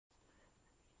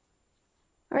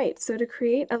All right, so to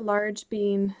create a large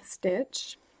bean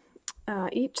stitch,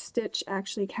 each stitch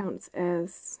actually counts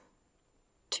as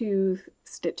 2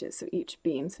 stitches, so each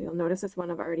bean. So you'll notice this one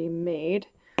I've already made.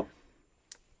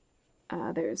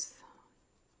 There's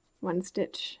 1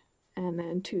 stitch and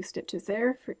then 2 stitches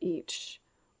there for each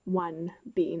one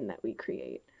bean that we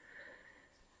create.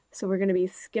 So we're going to be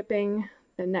skipping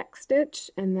the next stitch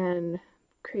and then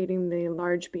creating the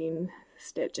large bean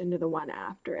stitch into the one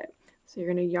after it. So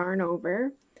you're going to yarn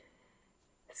over,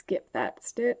 skip that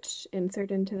stitch, insert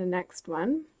into the next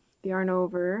one, yarn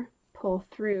over, pull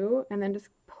through, and then just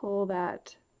pull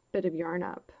that bit of yarn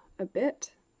up a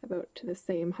bit, about to the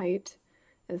same height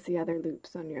as the other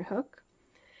loops on your hook.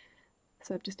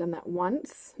 So I've just done that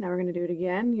once. Now we're going to do it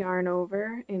again. Yarn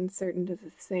over, insert into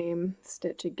the same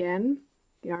stitch again,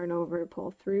 yarn over,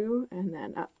 pull through, and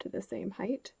then up to the same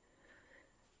height.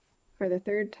 For the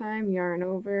third time, yarn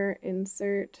over,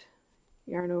 insert,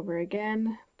 yarn over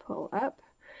again, pull up,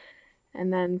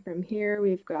 and then from here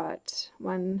we've got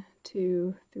 1,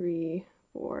 2, 3,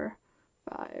 4,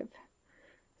 5,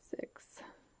 6,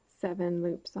 7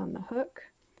 loops on the hook.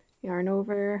 Yarn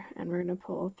over, and we're going to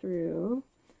pull through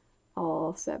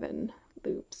all 7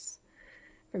 loops.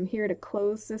 From here to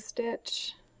close the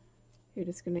stitch, you're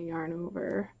just going to yarn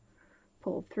over,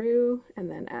 pull through,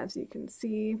 and then as you can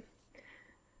see,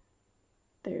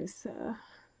 there's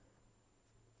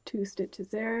 2 stitches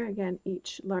there. Again,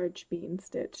 each large bean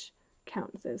stitch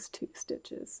counts as 2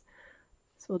 stitches.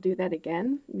 So we'll do that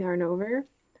again. Yarn over,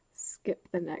 skip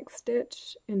the next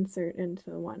stitch, insert into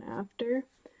the one after,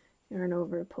 yarn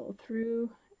over, pull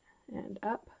through, and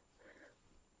up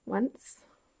once,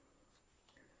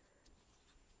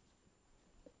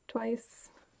 twice,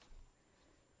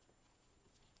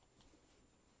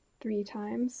 3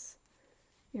 times,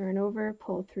 yarn over,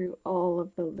 pull through all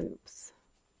of the loops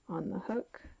on the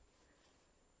hook,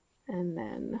 and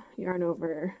then yarn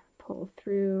over, pull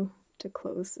through to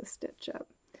close the stitch up.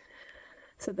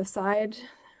 So the side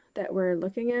that we're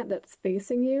looking at that's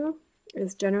facing you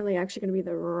is generally actually going to be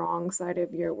the wrong side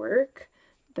of your work.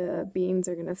 The beans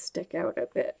are going to stick out a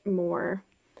bit more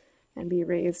and be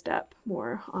raised up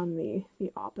more on the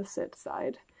opposite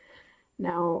side.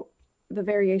 Now, the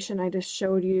variation I just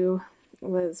showed you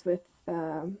was with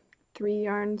 3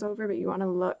 yarns over, but you want to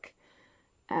look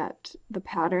at the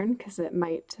pattern because it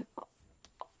might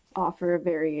offer a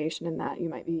variation in that you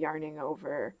might be yarning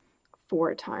over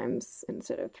 4 times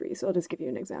instead of 3. So I'll just give you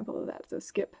an example of that. So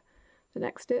skip the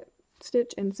next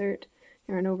stitch, insert,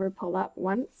 yarn over, pull up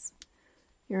once,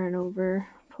 yarn over,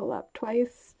 pull up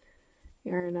twice,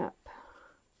 yarn up,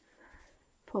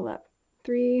 pull up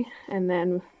 3, and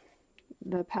then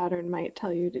the pattern might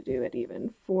tell you to do it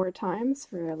even 4 times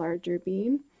for a larger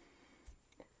bean.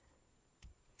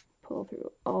 Pull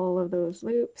through all of those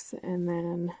loops and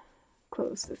then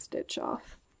close the stitch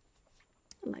off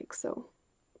like so.